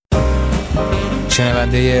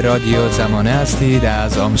شنونده رادیو زمانه هستید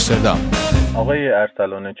از آمستردام. آقای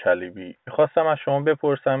ارسلان چلبی، میخواستم از شما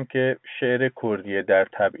بپرسم که شعر کردی در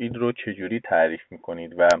تبعید رو چجوری تعریف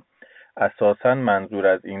میکنید و اساساً منظور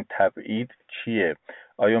از این تبعید چیه؟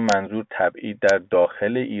 آیا منظور تبعید در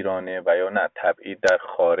داخل ایرانه و یا نه تبعید در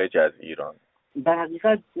خارج از ایران؟ در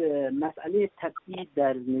حقیقت مسئله تبعید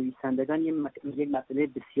در نویسندگان یک مسئله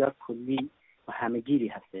بسیار کلی و همه‌گیری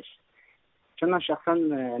هستش. چون من شخصا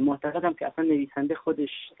معتقدم که اصلا نویسنده خودش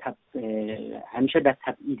همیشه در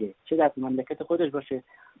تبعیده، چه در مملکت خودش باشه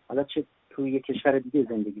حالا چه توی یک کشور دیگه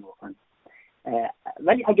زندگی بکنه.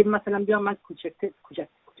 ولی اگه مثلا بیام من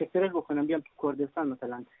کوچکترش بکنم، بیام تو کردستان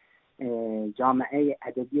مثلا جامعه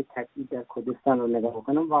ادبی تبعید در کردستان رو نگاه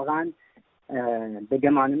بکنم، واقعا به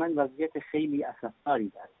گمان من وضعیت خیلی اسفباری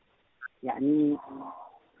داره. یعنی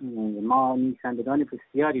ما نویسندگان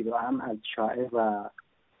بسیاری رو هم از شاعر و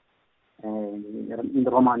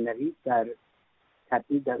رمان نویس در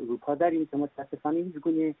تبعید در اروپا داریم که متاسفانه هیچ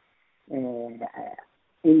گونه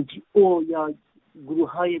NGO یا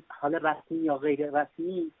گروه های حالا رسمی یا غیر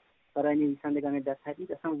رسمی برای نویسندگان در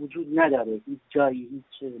تبعید اصلا وجود نداره. هیچ جایی،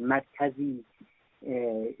 هیچ مرکزی،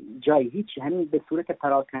 جایی هیچ، همین به صورت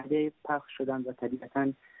پراکنده پخش شدن و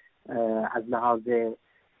طبیعتاً از لحاظ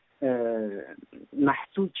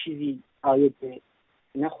محصول چیزی آید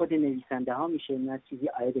نه خود نویسنده ها میشه، نه چیزی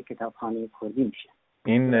آید کتابخانه کردی میشه.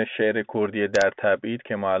 این شعر کردی در تبعید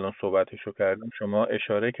که ما الان صحبتشو کردیم، شما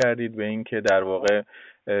اشاره کردید به این که در واقع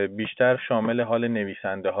بیشتر شامل حال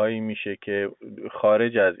نویسنده هایی میشه که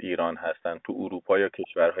خارج از ایران هستن، تو اروپا یا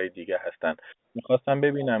کشورهای دیگه هستن. میخواستم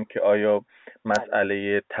ببینم که آیا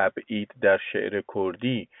مسئله تبعید در شعر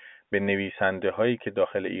کردی به نویسنده هایی که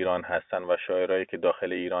داخل ایران هستن و شاعرایی که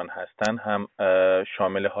داخل ایران هستن هم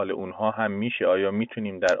شامل حال اونها هم میشه؟ آیا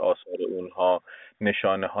میتونیم در آثار اونها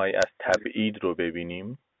نشانه های از تبعید رو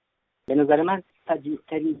ببینیم؟ به نظر من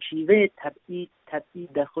ترین چیزه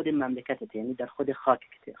تبعید در خود مملکتت، یعنی در خود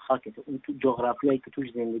خاکت، اون تو جغرافیایی که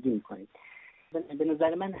توش زندگی میکنید. به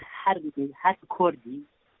نظر من هر کردی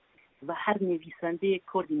و هر نویسنده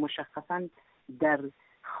کردی مشخصا در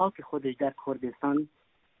خاک خودش در کردستان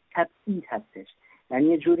تبعید هستش. یعنی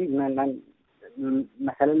یه جوری من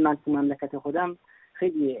مثلا من تو مملکت خودم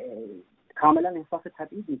خیلی کاملا احساس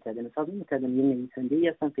تبعید میکردم. احساس میکردم یه نویسنده‌ای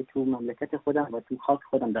هستم که تو مملکت خودم و تو خاک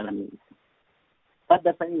خودم دارم می‌نویسم. بعد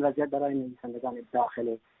در این وضعیت برای نویسندگان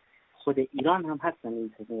داخل خود ایران هم هستن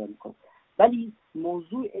نویسندگان میکنن. ولی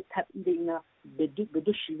موضوع تبعید اینا به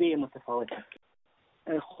دو شیوه متفاوت هست.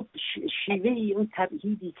 خب شیوه اون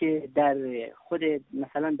تبعیدی که در خود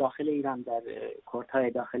مثلا داخل ایران، در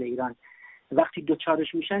کردهای داخل ایران وقتی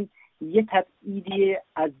دوچارش میشن، یه تبعیدی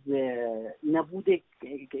از نبود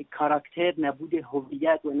کاراکتر، نبود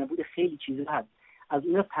هویت و نبود خیلی چیزا هست، از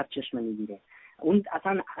اونها پرچشمه میگیره. اون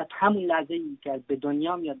اصلا از همون لحظه‌ای که به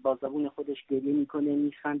دنیا میاد با زبون خودش گریه میکنه،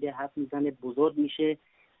 میخنده، حرف میزنه، بزرگ میشه،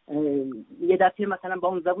 یه دفعه مثلا با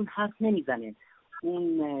اون زبون حرف نمیزنه.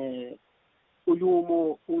 اون علوم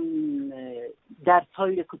و اون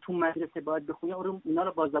درسایی که تو مدرسه باید بخونه اونا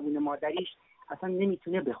رو با زبون مادریش اصلا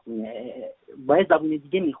نمیتونه بخونه، باید زبون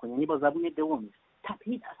دیگه میخونه، یعنی با زبون دوم.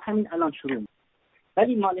 تبعید از همین الان شروع میشه.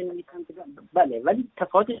 ولی ولی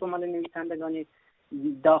تفاوتش با مال نویسندگان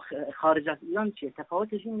خارج از ایران چیه؟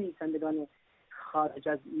 تفاوتش این نویسندگان خارج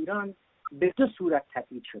از ایران به دو صورت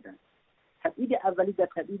تبعید شدن. تبعید اولی در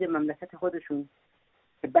تبعید مملکت خودشون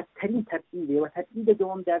که بدترین تبعیده، و تبعید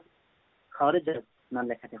دوم در خارج از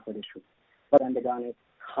مملکت خودشون. نویسندگان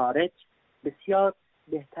خارج بسیار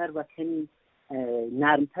بهتر و کمی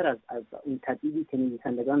نرمتر از اون تبعیدی که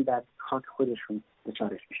نویسندگان در خاک خودشون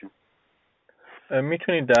دچارش میشن.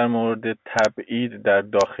 میتونید در مورد تبعید در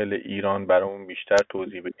داخل ایران برامون بیشتر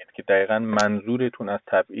توضیح بدید که دقیقاً منظورتون از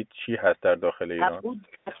تبعید چی هست در داخل ایران؟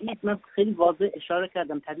 تبعید من خیلی واضح اشاره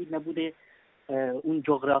کردم. تبعید نبوده اون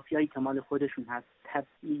جغرافیایی که مال خودشون هست،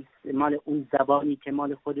 تبعید مال اون زبانی که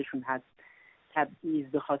مال خودشون هست،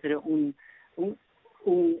 تبعید به خاطر اون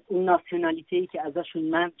ناسیونالیتی که ازشون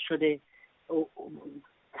منع شده،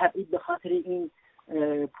 تبعید به خاطر این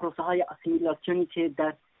پروسه های اسیمیلاسیونی که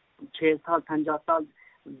در 40 سال 50 سال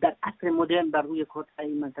در عصر مدرن بر روی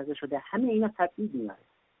کردهای منطقه شده. همه اینا تبعید میاره.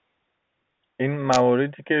 این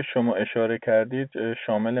مواردی که شما اشاره کردید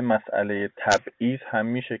شامل مسئله تبعیض هم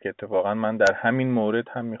میشه که اتفاقا من در همین مورد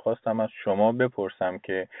هم میخواستم از شما بپرسم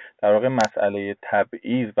که در واقع مسئله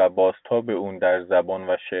تبعیض و بازتاب اون در زبان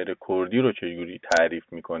و شعر کردی رو چجوری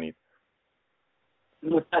تعریف میکنید؟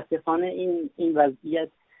 متاسفانه این وضعیت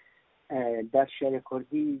در شعر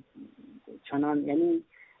کردی چنان، یعنی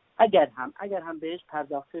اگر هم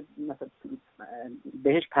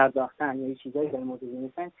بهش پرداختن یا چیزایی در مورد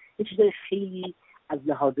نوشتن، یه چیزای خیلی از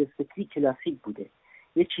لحاظ فکری کلاسیک بوده.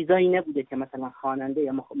 یه چیزایی نبوده که مثلا خواننده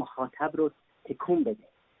یا مخاطب رو تکون بده.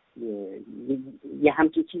 یه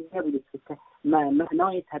همچین چیزی نبوده که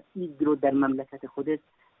معنای تبعید رو در مملکت خودت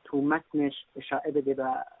تو متنش اشاعه بده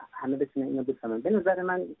و همه بتونن اینو بفهمن. به نظر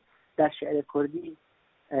من در شعر کردی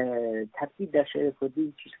تبعید در شعر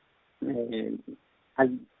کردی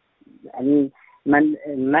یعنی من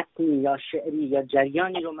متنی یا شعری یا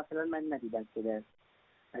جریانی رو مثلا من ندیدم که در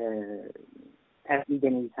تبعید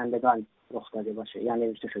نویسندگان رخ داده باشه یا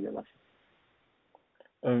نوشته شده باشه.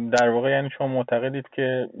 در واقع یعنی شما معتقدید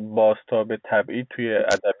که بازتاب تبعید توی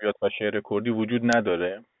ادبیات و شعر کردی وجود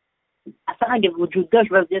نداره؟ اصلا اگه وجود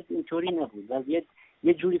داشت وضعیت اینطوری نبود. وضعیت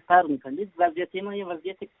یه جوری فرق میکنه. وضعیت ما یه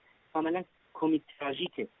وضعیت کاملا کمیک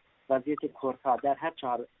تراژیکه. وضعیت کردها در هر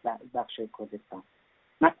 4 بخش کردستان.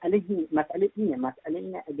 مسئله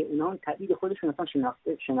اینه اگه اونها تبعید خودشون اصلا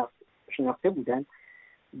شناخته بودن،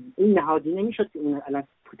 این نهادی نمیشد که اون الان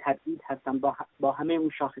تو تبعید هستن با همه اون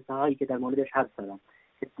شاخصه هایی که در موردش حرف زدم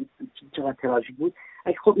چقدر تراژیک بود.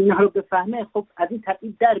 اگه خب اینها رو بفهمه، خب از این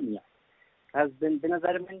تبعید در میاد. از به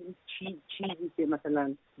نظر من چیزی که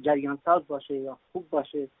مثلا جریان ساز باشه یا خوب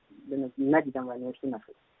باشه ندیدم و نوشته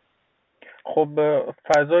نشد. خب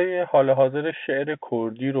فضای حال حاضر شعر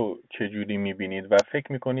کردی رو چجوری میبینید و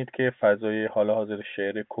فکر میکنید که فضای حال حاضر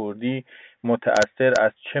شعر کردی متأثر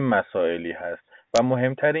از چه مسائلی هست؟ و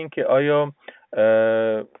مهمتر این که آیا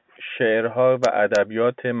شعرها و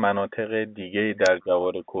ادبیات مناطق دیگه در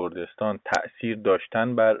جوار کردستان تأثیر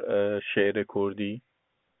داشتن بر شعر کردی؟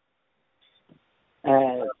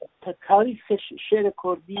 تاریخ شعر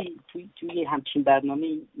کردی توی همچین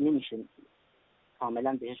برنامه نمیشه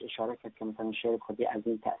کاملا بهش اشاره کرد که مثلا شعر کردی از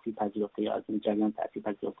این تأثیر پذیرفته یا از این جریان تأثیر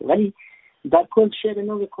پذیرفته، ولی در کل شعر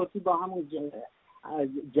نو کردی با همون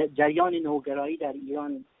جریان نوگرایی در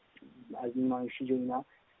ایران از نمایش و اینا،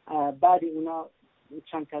 بعد اونا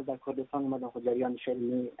چند تا در کردستان اومدن خود جریان شعر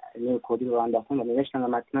نو کردی رو انداختن و نوشتن و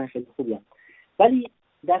متنای خیلی خوبی هست. ولی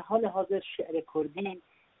در حال حاضر شعر کردی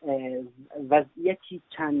وضعیتی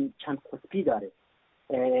چند قطبی داره.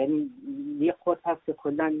 یه خود هست که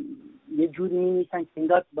کلن یه جوری می‌نویسن که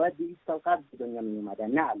انگار باید 200 سال قبل به دنیا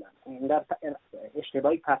می‌اومدن، نه الان انگار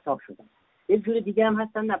اشتباهی پرتاب شدن. یه جور دیگه هم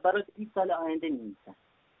هستن نه برای 20 سال آینده می‌نویسن.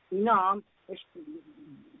 اینا هم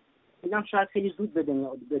شاید خیلی زود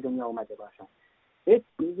به دنیا اومده باشن.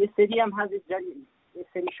 یه سری هم هست، یه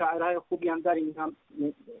سری شاعرای خوبی هم دارن، اینا هم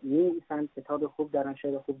می‌نویسن، کتاب خوب دارن،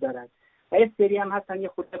 شعر خوب دارن. و یه سری هم هستن یه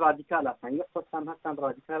خود رادیکال هستن، یه خود هم هستن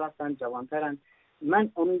رادیکال هستن، جوانترن.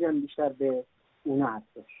 من امیدم بیشتر به اونا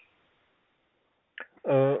هستش.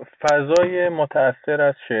 فضای متأثر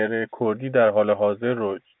از شعر کردی در حال حاضر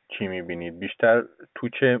رو چی می‌بینید؟ بیشتر تو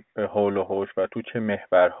چه حول و حوش و تو چه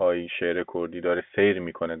محورهایی شعر کردی داره سیر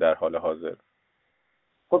میکنه در حال حاضر؟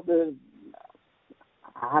 خب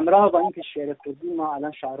همراه با اینکه شعر کردی ما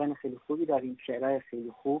الان شاعران خیلی خوبی داریم، شعرهای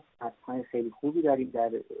خیلی خوب، متن‌های خیلی خوبی داریم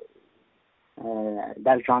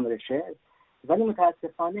در ژانر شعر، ولی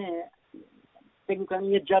متاسفانه فکر می‌کنم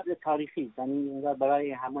یه جبر تاریخی، یعنی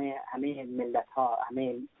برای همه ملت‌ها،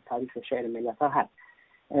 همه تاریخ شعر ملت‌ها هست.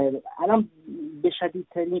 الان به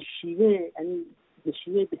شدیدترین شیوه، یعنی به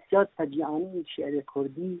شیوه بسیار فجیعانه شعر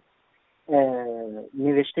کردی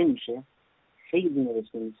نوشته میشه، خیلی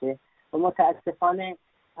نوشته میشه و متاسفانه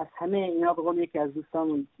از همه اینا به قول یکی از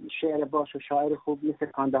دوستامون شعر باش و شاعر خوب مثل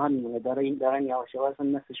کاندهان میمونه، دارن یواش یواش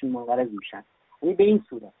نسلشون منقرض میشن. یعنی به این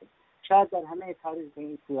صورته. شاید در همه تاریخ به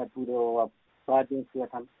این صورت بوده و باید به این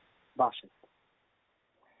صورت هم باشه.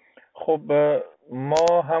 خب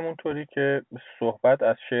ما همونطوری که صحبت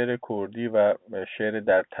از شعر کردی و شعر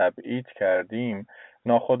در تبعید کردیم،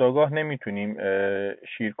 ناخودآگاه نمیتونیم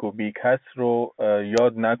شیرک و بیکس رو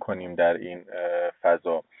یاد نکنیم در این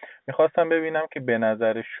فضا. میخواستم ببینم که به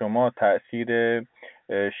نظر شما تأثیر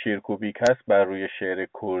شیرک و بیکس بر روی شعر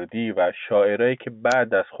کردی و شاعرایی که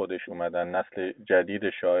بعد از خودش اومدن، نسل جدید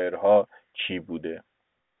شاعرها، چی بوده؟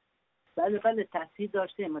 بله تأثیر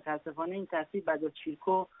داشته. متاسفانه این تأثیر بعد از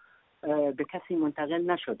شیرکو به کسی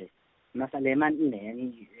منتقل نشده. مسئله من اینه،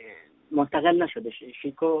 یعنی منتقل نشده.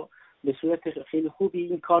 شیرکو به صورت خیلی خوبی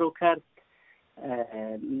این کارو کرد،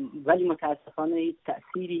 ولی متاسفانه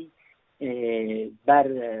تأثیری بر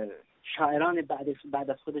شاعران بعد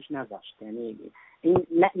از خودش نذاشت. یعنی این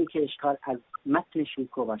نه اینکه اشکال از متن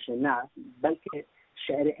شیرکو باشه، نه، بلکه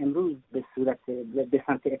شعر امروز به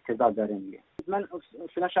سمت ابتذال داره میره. من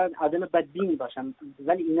اصلا شاید آدم بدبینی باشم،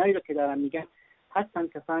 ولی اینایی رو که دارم میگم هستن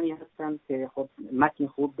کسانی هستن که خب متن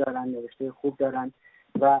خوب دارن، نوشته خوب دارن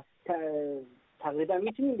و تقریبا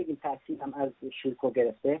میتونیم بگیم تأثیر هم از شیرکو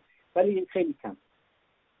گرفته، ولی خیلی کم.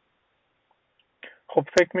 خب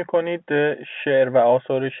فکر میکنید شعر و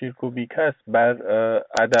آثار شیرکوبیکس بر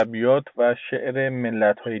ادبیات و شعر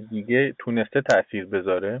ملت‌های دیگه تونسته تأثیر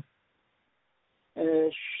بذاره؟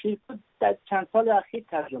 شیرکوب در چند سال اخیر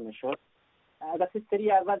ترجمه شد. البته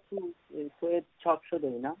سری اول تو سوئد چاپ شده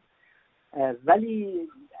اینا، ولی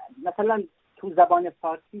مثلا تو زبان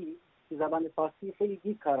فارسی خیلی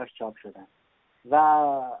دیر کاراش چاپ شدن و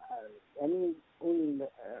یعنی اون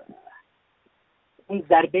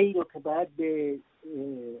ضربه‌ای رو که باید به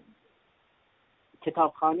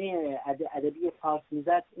کتابخانه ادبی فارس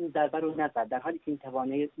میزد این ضربه رو نزد، در حالی که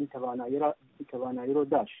این توانایی رو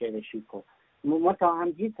داشت شعر شیرکوب. منتها هم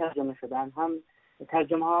دیر ترجمه شدن، هم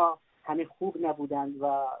ترجمه ها همه خوب نبودن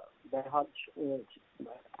و در حال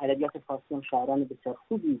ادبیات فارسی هم شاعران بسیار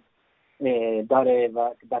خوبی داره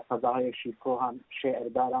و در فضاهای شیرکوب هم شعر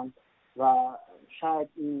دارن و شاید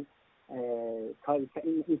این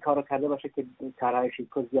کارو کرده باشه که کارهای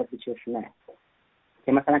شیرکوب زیاد به چشم نه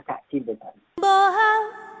که مثلا تأثیر بذاره. با هم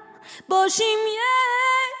باشیم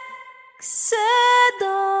یک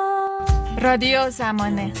صدا، رادیو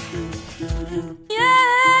زمانه، یک